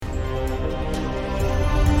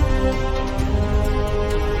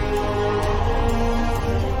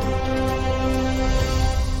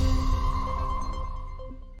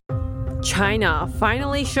China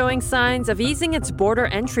finally showing signs of easing its border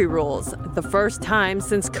entry rules, the first time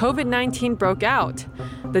since COVID-19 broke out.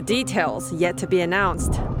 The details yet to be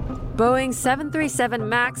announced. Boeing 737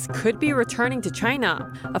 MAX could be returning to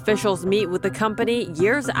China. Officials meet with the company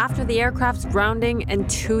years after the aircraft's grounding and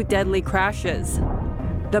 2 deadly crashes.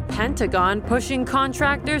 The Pentagon pushing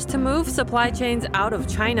contractors to move supply chains out of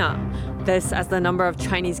China. This as the number of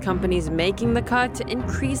Chinese companies making the cut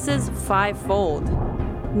increases 5-fold.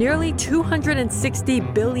 Nearly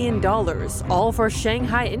 $260 billion, all for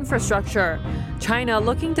Shanghai infrastructure. China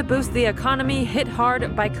looking to boost the economy hit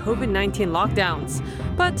hard by COVID-19 lockdowns.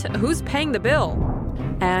 But who's paying the bill?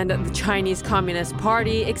 And the Chinese Communist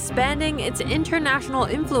Party expanding its international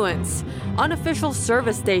influence. Unofficial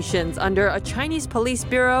service stations under a Chinese police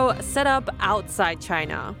bureau set up outside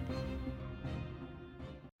China.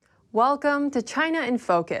 Welcome to China in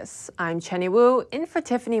Focus. I'm Chenny Wu, in for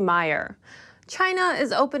Tiffany Meyer. China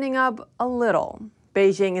is opening up a little.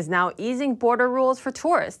 Beijing is now easing border rules for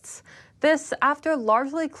tourists. This after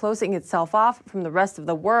largely closing itself off from the rest of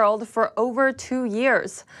the world for over 2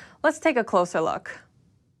 years. Let's take a closer look.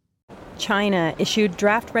 China issued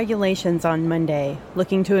draft regulations on Monday,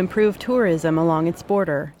 looking to improve tourism along its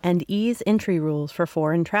border and ease entry rules for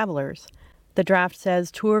foreign travelers. The draft says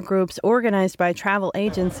tour groups organized by travel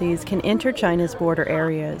agencies can enter China's border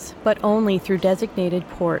areas, but only through designated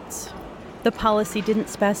ports. The policy didn't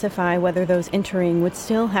specify whether those entering would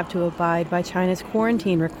still have to abide by China's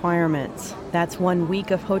quarantine requirements. That's 1 week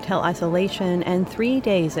of hotel isolation and 3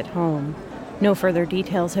 days at home. No further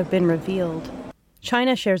details have been revealed.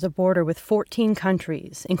 China shares a border with 14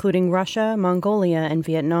 countries, including Russia, Mongolia, and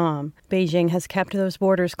Vietnam. Beijing has kept those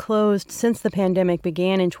borders closed since the pandemic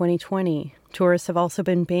began in 2020. Tourists have also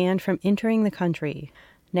been banned from entering the country.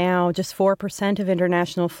 Now, just 4% of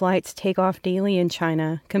international flights take off daily in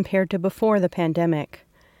China, compared to before the pandemic.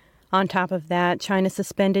 On top of that, China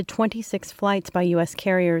suspended 26 flights by U.S.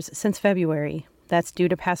 carriers since February. That's due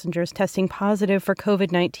to passengers testing positive for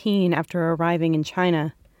COVID-19 after arriving in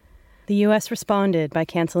China. The U.S. responded by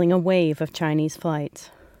canceling a wave of Chinese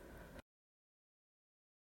flights.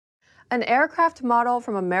 An aircraft model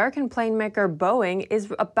from American plane maker Boeing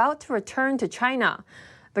is about to return to China.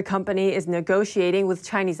 The company is negotiating with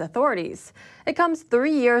Chinese authorities. It comes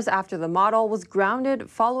 3 years after the model was grounded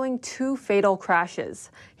following 2 fatal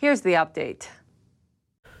crashes. Here's the update.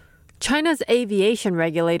 China's aviation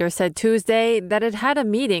regulator said Tuesday that it had a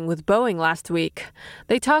meeting with Boeing last week.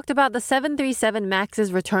 They talked about the 737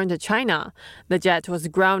 MAX's return to China. The jet was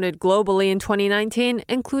grounded globally in 2019,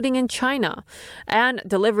 including in China, and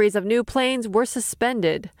deliveries of new planes were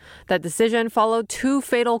suspended. That decision followed 2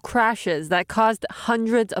 fatal crashes that caused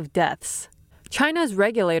hundreds of deaths. China's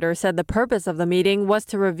regulator said the purpose of the meeting was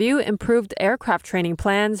to review improved aircraft training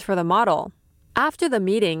plans for the model. After the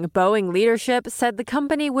meeting, Boeing leadership said the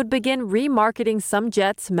company would begin remarketing some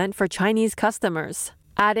jets meant for Chinese customers,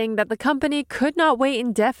 adding that the company could not wait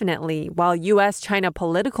indefinitely while U.S.-China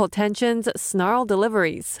political tensions snarl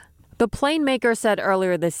deliveries. The plane maker said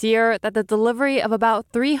earlier this year that the delivery of about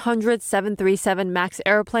 300 737 MAX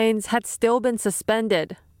airplanes had still been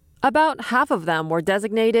suspended. About half of them were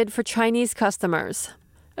designated for Chinese customers.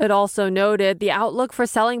 It also noted the outlook for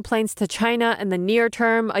selling planes to China in the near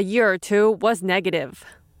term, a year or two, was negative.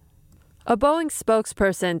 A Boeing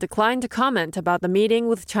spokesperson declined to comment about the meeting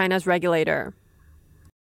with China's regulator.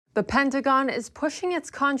 The Pentagon is pushing its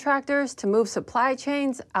contractors to move supply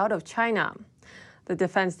chains out of China. The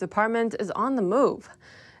Defense Department is on the move.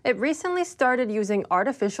 It recently started using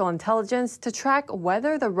artificial intelligence to track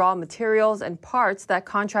whether the raw materials and parts that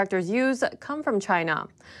contractors use come from China.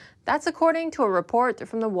 That's according to a report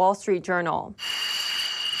from the Wall Street Journal.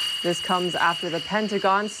 This comes after the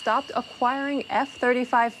Pentagon stopped acquiring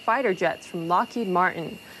F-35 fighter jets from Lockheed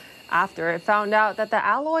Martin, after it found out that the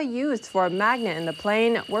alloy used for a magnet in the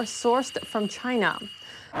plane were sourced from China.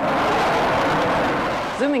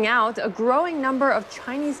 Zooming out, a growing number of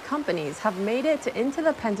Chinese companies have made it into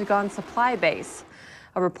the Pentagon supply base.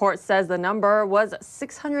 A report says the number was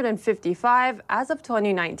 655 as of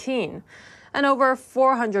 2019. An over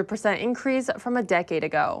 400% increase from a decade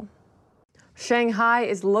ago. Shanghai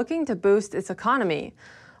is looking to boost its economy.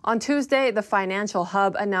 On Tuesday, the financial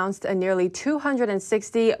hub announced a nearly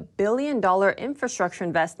 $260 billion infrastructure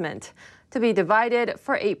investment to be divided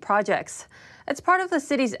for 8 projects. It's part of the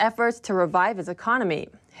city's efforts to revive its economy,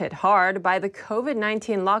 hit hard by the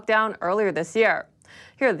COVID-19 lockdown earlier this year.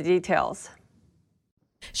 Here are the details.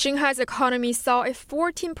 Shanghai's economy saw a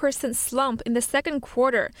 14% slump in the second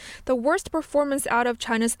quarter, the worst performance out of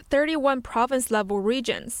China's 31 province-level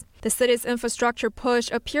regions. The city's infrastructure push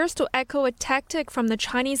appears to echo a tactic from the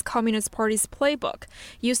Chinese Communist Party's playbook,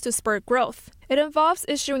 used to spur growth. It involves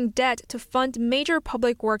issuing debt to fund major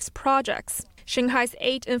public works projects. Shanghai's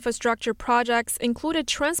 8 infrastructure projects include a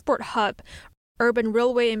transport hub, urban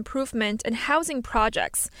railway improvement, and housing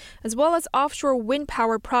projects, as well as offshore wind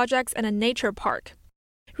power projects and a nature park.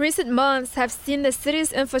 Recent months have seen the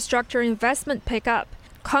city's infrastructure investment pick up.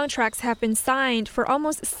 Contracts have been signed for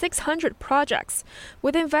almost 600 projects,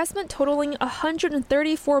 with investment totaling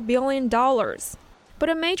 $134 billion. But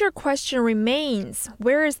a major question remains: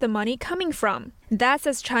 where is the money coming from? That's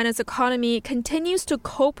as China's economy continues to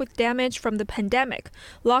cope with damage from the pandemic,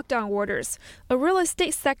 lockdown orders, a real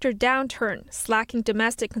estate sector downturn, slacking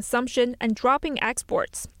domestic consumption, and dropping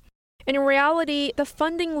exports. In reality, the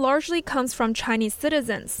funding largely comes from Chinese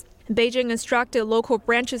citizens. Beijing instructed local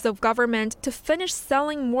branches of government to finish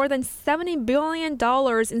selling more than $70 billion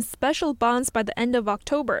in special bonds by the end of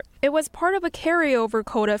October. It was part of a carryover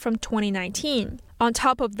quota from 2019. On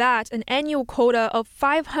top of that, an annual quota of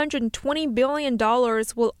 $520 billion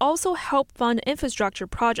will also help fund infrastructure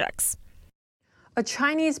projects. A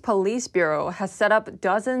Chinese police bureau has set up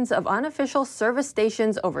dozens of unofficial service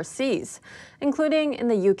stations overseas, including in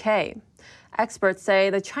the UK. Experts say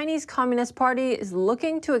the Chinese Communist Party is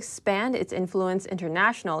looking to expand its influence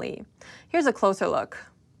internationally. Here's a closer look.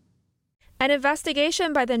 An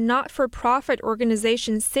investigation by the not-for-profit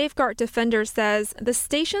organization Safeguard Defenders says the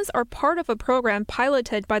stations are part of a program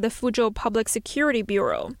piloted by the Fuzhou Public Security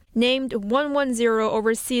Bureau. Named 110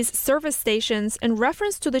 Overseas Service Stations in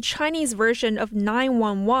reference to the Chinese version of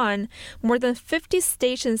 911, more than 50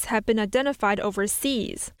 stations have been identified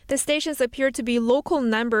overseas. The stations appear to be local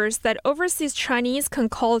numbers that overseas Chinese can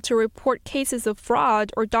call to report cases of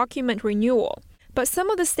fraud or document renewal. But some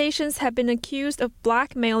of the stations have been accused of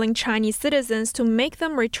blackmailing Chinese citizens to make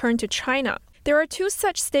them return to China. There are 2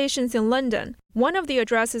 such stations in London. One of the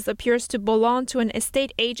addresses appears to belong to an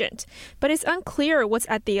estate agent, but it's unclear what's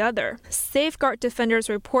at the other. Safeguard Defenders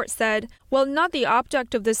report said, while not the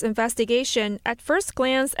object of this investigation, at first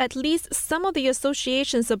glance, at least some of the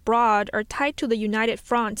associations abroad are tied to the United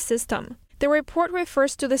Front system. The report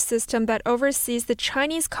refers to the system that oversees the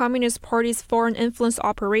Chinese Communist Party's foreign influence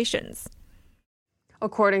operations.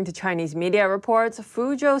 According to Chinese media reports,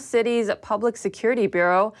 Fuzhou City's Public Security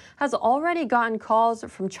Bureau has already gotten calls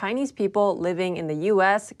from Chinese people living in the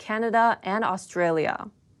U.S., Canada, and Australia.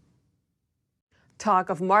 Talk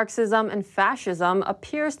of Marxism and fascism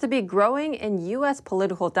appears to be growing in U.S.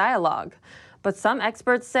 political dialogue, but some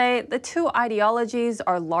experts say the 2 ideologies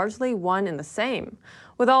are largely one and the same,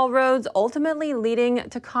 with all roads ultimately leading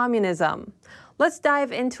to communism. Let's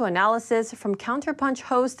dive into analysis from Counterpunch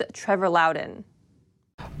host Trevor Loudon.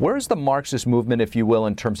 Where is the Marxist movement, if you will,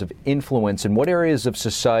 in terms of influence? In what areas of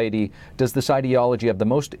society does this ideology have the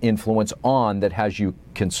most influence on that has you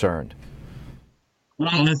concerned?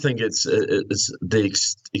 Well, I think it's the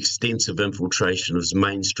extensive infiltration of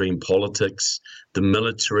mainstream politics, the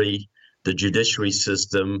military, the judiciary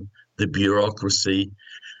system, the bureaucracy.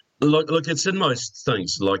 Look, it's in most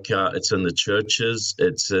things. It's in the churches.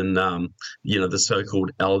 It's in the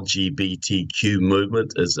so-called LGBTQ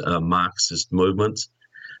movement is a Marxist movement.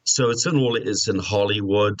 So it's in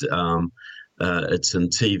Hollywood, it's in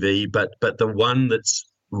TV, but the one that's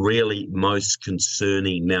really most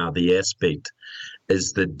concerning now, the aspect,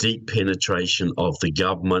 is the deep penetration of the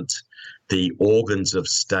government, the organs of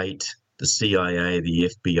state, the CIA, the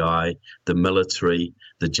FBI, the military,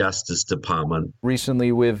 the Justice Department.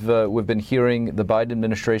 Recently, we've been hearing the Biden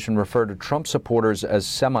administration refer to Trump supporters as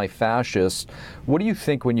semi-fascists. What do you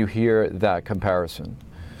think when you hear that comparison?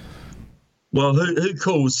 Well, who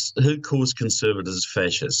calls conservatives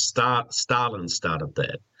fascists? Stalin started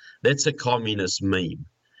that. That's a communist meme.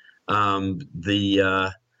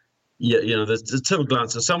 The typical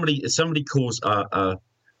answer. Somebody calls a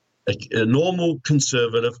normal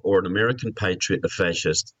conservative or an American patriot a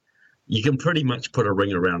fascist, you can pretty much put a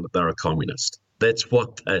ring around that they're a communist. That's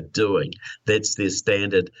what they're doing. That's their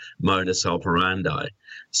standard modus operandi.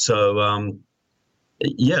 So,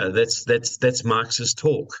 that's Marxist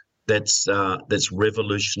talk. That's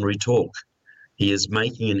revolutionary talk. He is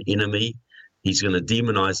making an enemy. He's going to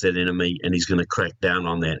demonize that enemy, and he's going to crack down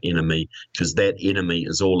on that enemy because that enemy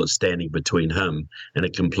is all that's standing between him and a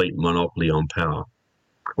complete monopoly on power.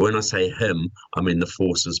 When I say him, I mean the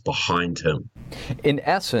forces behind him. In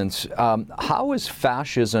essence, how is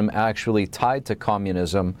fascism actually tied to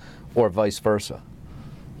communism or vice versa?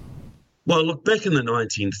 Well, look, back in the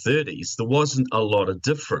 1930s, there wasn't a lot of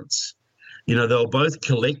difference. They were both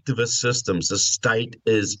collectivist systems. The state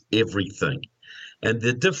is everything. And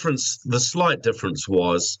the slight difference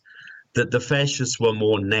was that the fascists were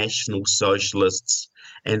more national socialists,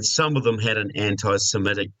 and some of them had an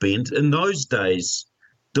anti-Semitic bent. In those days,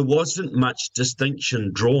 there wasn't much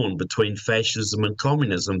distinction drawn between fascism and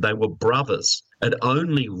communism. They were brothers. It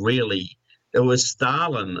was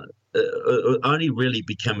Stalin, only really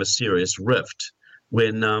became a serious rift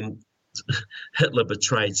when Hitler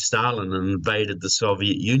betrayed Stalin and invaded the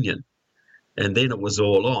Soviet Union. And then it was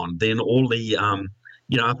all on. Then all the,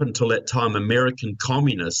 up until that time, American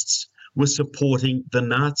communists were supporting the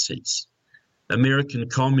Nazis. American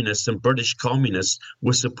communists and British communists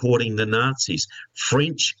were supporting the Nazis.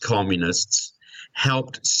 French communists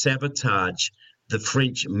helped sabotage the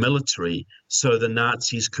French military so the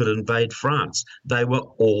Nazis could invade France. They were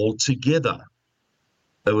all together.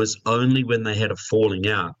 It was only when they had a falling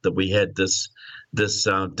out that we had this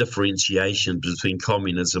differentiation between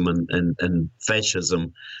communism and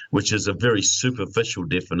fascism, which is a very superficial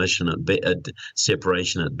definition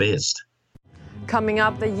separation at best. Coming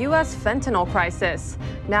up, the U.S. fentanyl crisis.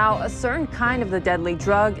 Now, a certain kind of the deadly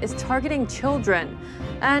drug is targeting children,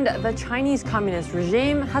 and the Chinese Communist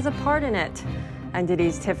regime has a part in it.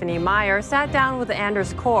 NTD's Tiffany Meyer sat down with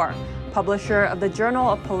Anders Corr, publisher of the Journal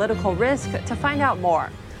of Political Risk, to find out more.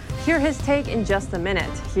 Hear his take in just a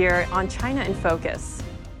minute, here on China in Focus.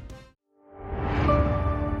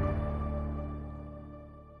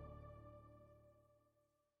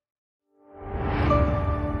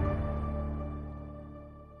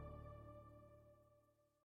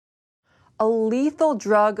 A lethal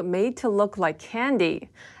drug made to look like candy.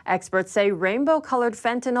 Experts say rainbow-colored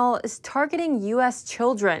fentanyl is targeting U.S.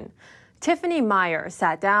 children. Tiffany Meyer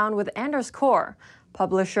sat down with Anders Corr,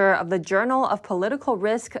 publisher of the Journal of Political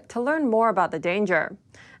Risk, to learn more about the danger.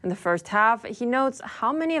 In the first half, he notes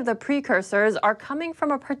how many of the precursors are coming from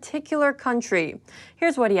a particular country.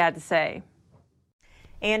 Here's what he had to say.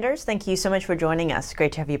 Anders, thank you so much for joining us.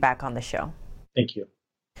 Great to have you back on the show. Thank you.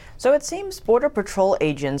 So it seems Border Patrol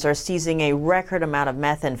agents are seizing a record amount of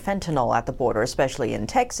meth and fentanyl at the border, especially in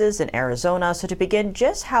Texas and Arizona. So to begin,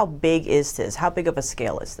 just how big is this? How big of a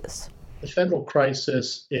scale is this? The fentanyl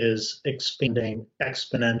crisis is expanding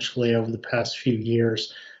exponentially over the past few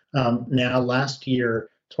years. Now, last year,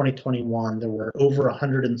 2021, there were over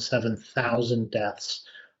 107,000 deaths.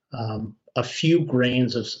 A few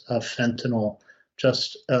grains of fentanyl,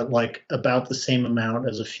 just like about the same amount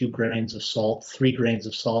as a few grains of salt, 3 grains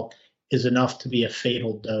of salt, is enough to be a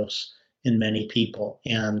fatal dose in many people.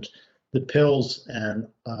 And the pills and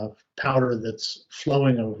powder that's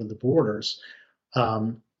flowing over the borders,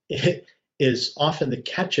 it is often the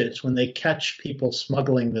catches. When they catch people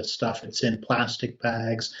smuggling this stuff, it's in plastic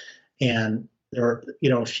bags, and there are,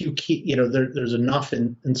 a few key, there's enough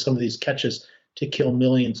in some of these catches to kill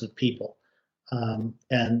millions of people.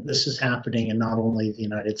 And this is happening in not only the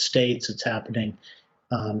United States, it's happening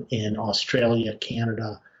in Australia,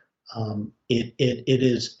 Canada. It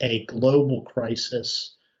is a global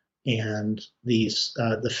crisis, and the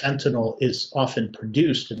fentanyl is often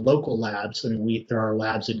produced in local labs. I mean, there are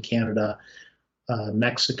labs in Canada,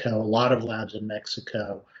 Mexico, a lot of labs in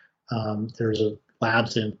Mexico. There's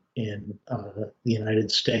labs in the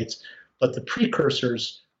United States, but the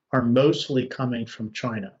precursors are mostly coming from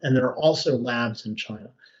China, and there are also labs in China.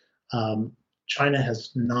 China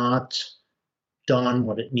has not done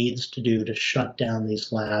what it needs to do to shut down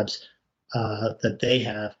these labs that they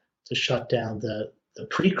have to shut down the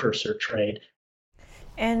precursor trade.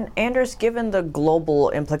 And Anders, given the global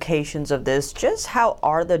implications of this, just how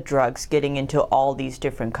are the drugs getting into all these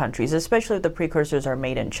different countries, especially if the precursors are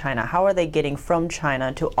made in China? How are they getting from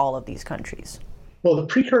China to all of these countries? Well, the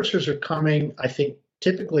precursors are coming, I think,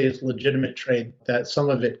 typically as legitimate trade, that some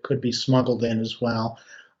of it could be smuggled in as well.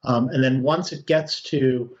 And then once it gets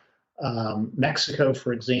to Mexico,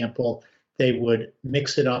 for example, they would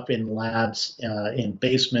mix it up in labs, in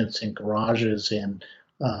basements, in garages, in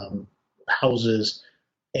houses.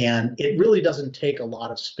 And it really doesn't take a lot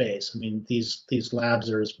of space. I mean, these labs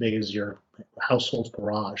are as big as your household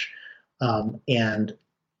garage. And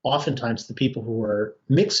oftentimes the people who are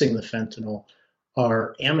mixing the fentanyl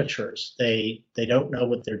are amateurs. They don't know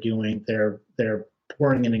what they're doing. They're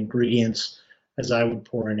pouring in ingredients as I would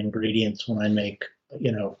pour in ingredients when I make,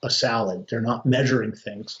 a salad. They're not measuring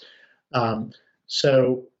things. And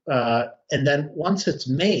then once it's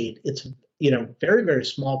made, it's very, very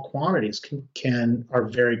small quantities are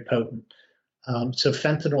very potent. So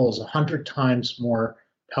fentanyl is 100 times more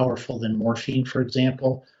powerful than morphine, for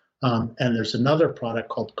example. And there's another product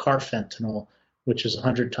called carfentanil, which is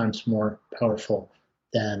 100 times more powerful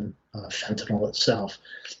than fentanyl itself.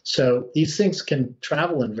 So these things can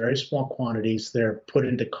travel in very small quantities. They're put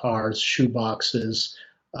into cars, shoe boxes.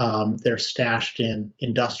 They're stashed in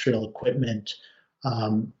industrial equipment.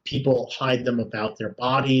 People hide them about their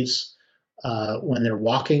bodies when they're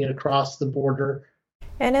walking across the border.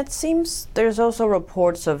 And it seems there's also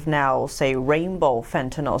reports of now, say, rainbow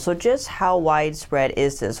fentanyl. So just how widespread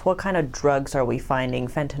is this? What kind of drugs are we finding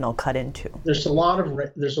fentanyl cut into? There's a lot of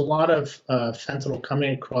fentanyl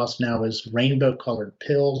coming across now as rainbow-colored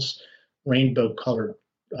pills, rainbow-colored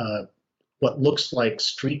what looks like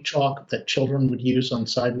street chalk that children would use on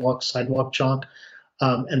sidewalk chalk.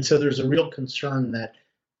 And so there's a real concern that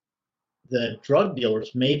the drug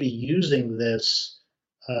dealers may be using this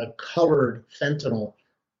colored fentanyl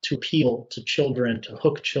to appeal to children, to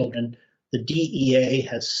hook children. The DEA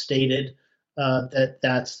has stated that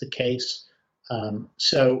that's the case.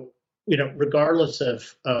 So, regardless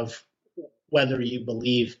of whether you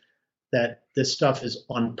believe that this stuff is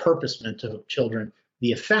on purpose meant to hook children,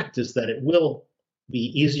 the effect is that it will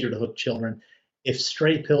be easier to hook children. If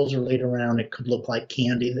stray pills are laid around, it could look like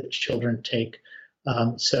candy that children take.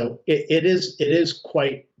 So it is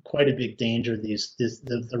quite a big danger.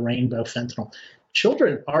 The rainbow fentanyl.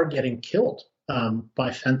 Children are getting killed by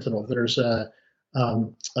fentanyl. There's a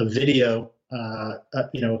video, a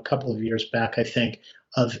couple of years back, I think,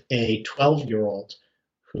 of a 12-year-old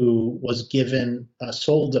who was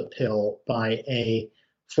sold a pill by a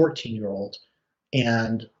 14-year-old,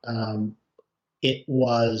 and it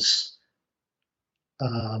was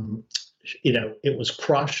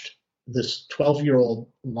crushed. This 12-year-old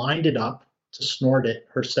lined it up to snort it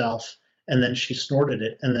herself, and then she snorted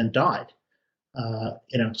it and then died.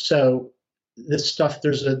 So this stuff,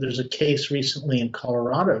 there's a case recently in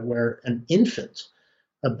Colorado where an infant,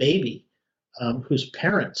 a baby, whose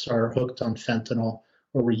parents are hooked on fentanyl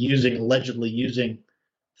or were allegedly using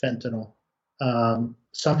fentanyl,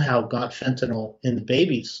 somehow got fentanyl in the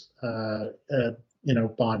baby's,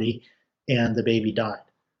 body, and the baby died.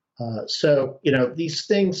 So these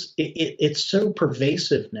things, it's so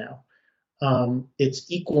pervasive now. It's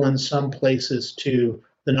equal in some places to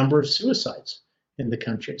the number of suicides in the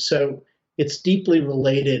country. So it's deeply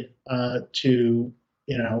related to,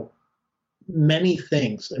 many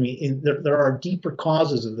things. I mean, there are deeper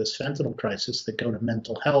causes of this fentanyl crisis that go to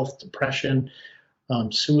mental health, depression,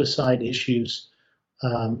 suicide issues.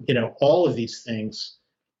 All of these things,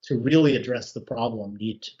 to really address the problem,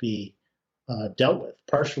 need to be dealt with,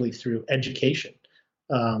 partially through education,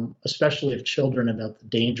 especially of children, about the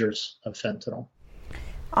dangers of fentanyl.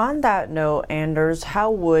 On that note, Anders, how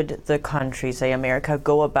would the country, say America,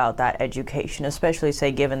 go about that education, especially, say,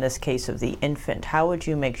 given this case of the infant? How would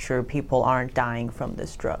you make sure people aren't dying from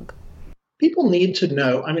this drug? People need to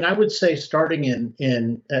know. I mean, I would say starting in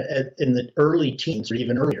the early teens or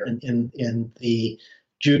even earlier, in the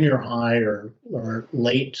junior high or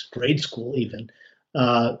late grade school even,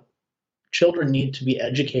 children need to be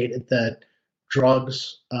educated that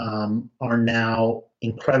drugs are now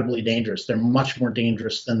incredibly dangerous. They're much more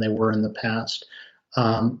dangerous than they were in the past.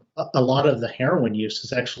 A lot of the heroin use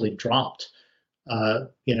has actually dropped,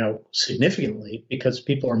 significantly, because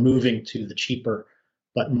people are moving to the cheaper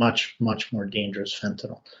but much, much more dangerous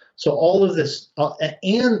fentanyl. So all of this,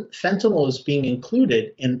 and fentanyl is being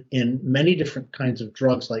included in many different kinds of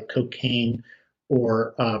drugs like cocaine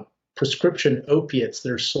or prescription opiates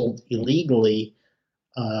that are sold illegally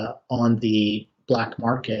on the black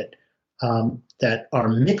market that are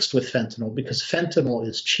mixed with fentanyl, because fentanyl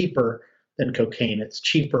is cheaper than cocaine. It's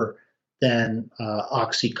cheaper than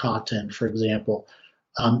Oxycontin, for example.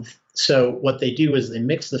 So what they do is they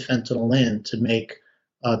mix the fentanyl in to make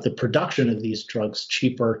the production of these drugs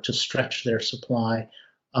cheaper, to stretch their supply.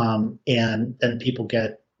 And then people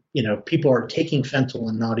are taking fentanyl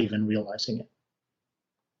and not even realizing it.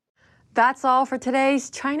 That's all for today's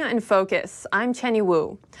China in Focus. I'm Chenny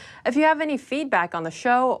Wu. If you have any feedback on the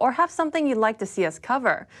show or have something you'd like to see us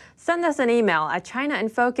cover, send us an email at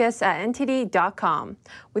chinainfocus@ntd.com.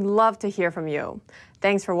 We'd love to hear from you.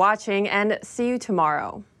 Thanks for watching, and see you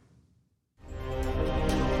tomorrow.